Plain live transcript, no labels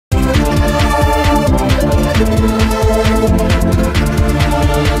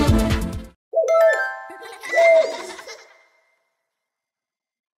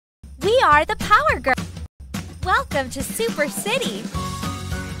are the Power Girls. Welcome to Super City.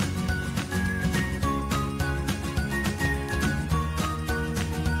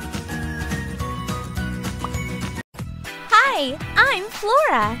 Hi, I'm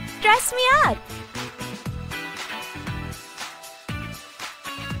Flora. Dress me up.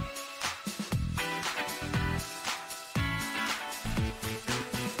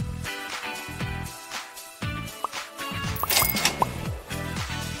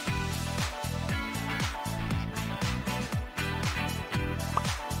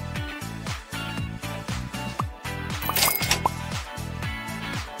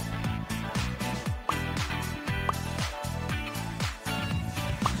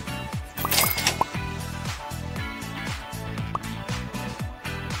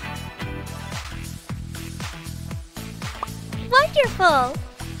 Wonderful!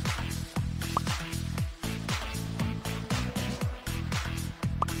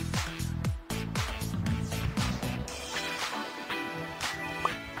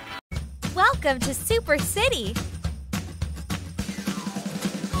 Welcome to Super City.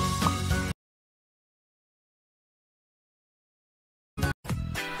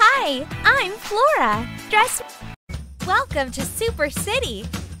 Hi, I'm Flora. Welcome to Super City.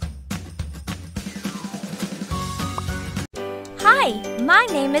 Hi, my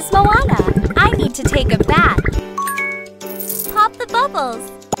name is Moana. I need to take a bath. Pop the bubbles.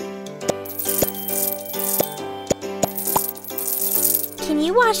 Can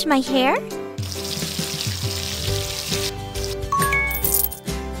you wash my hair?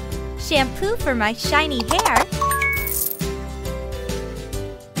 Shampoo for my shiny hair.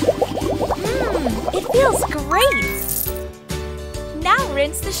 It feels great. Now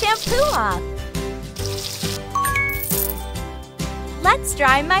rinse the shampoo off. Let's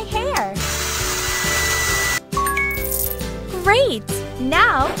dry my hair. Great!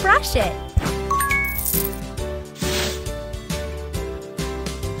 Now brush it.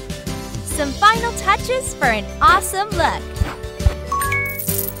 Some final touches for an awesome look.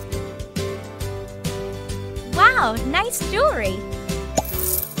 Wow, nice jewelry.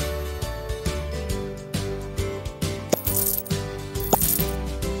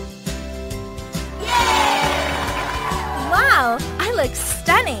 Wow, I look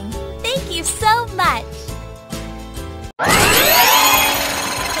stunning. Thank you so much.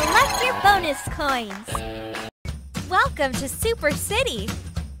 Collect your bonus coins. Welcome to Super City.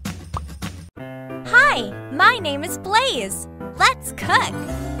 Hi, my name is Blaze. Let's cook.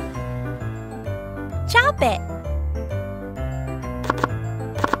 Chop it.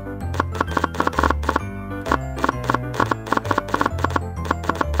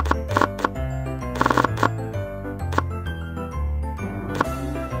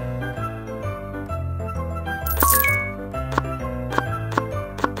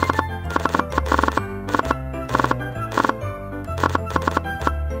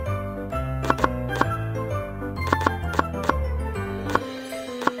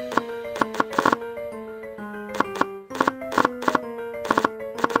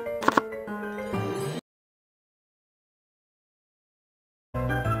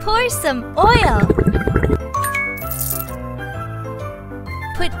 Pour some oil.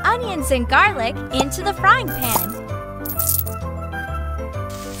 Put onions and garlic into the frying pan.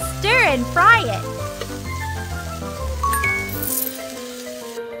 Stir and fry it.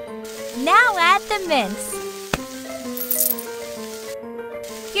 Now add the mince.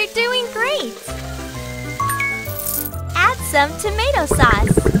 You're doing great. Add some tomato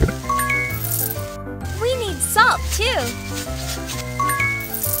sauce. We need salt too.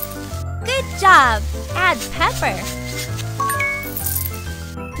 Good job! Add pepper.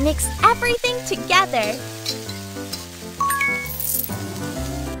 Mix everything together.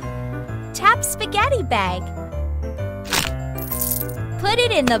 Tap spaghetti bag. Put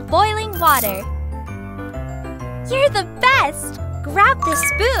it in the boiling water. You're the best! Grab the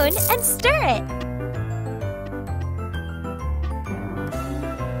spoon and stir it.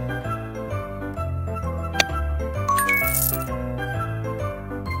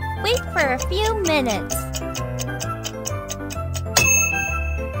 Wait for a few minutes.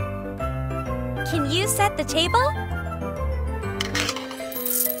 Can you set the table?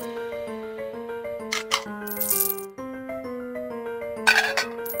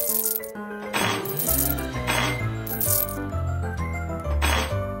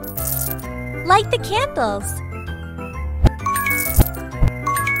 Light the candles.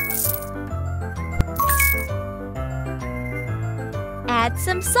 Add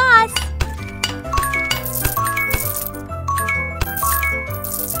some sauce.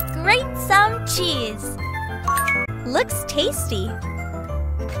 Grate some cheese. Looks tasty.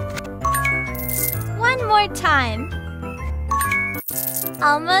 One more time.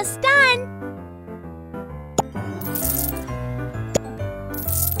 Almost done.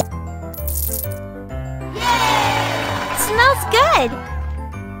 Yay! Smells good.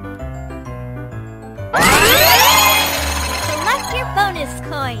 Collect your bonus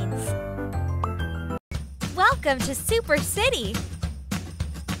coins. Welcome to Super City.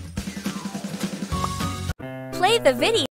 Play the video.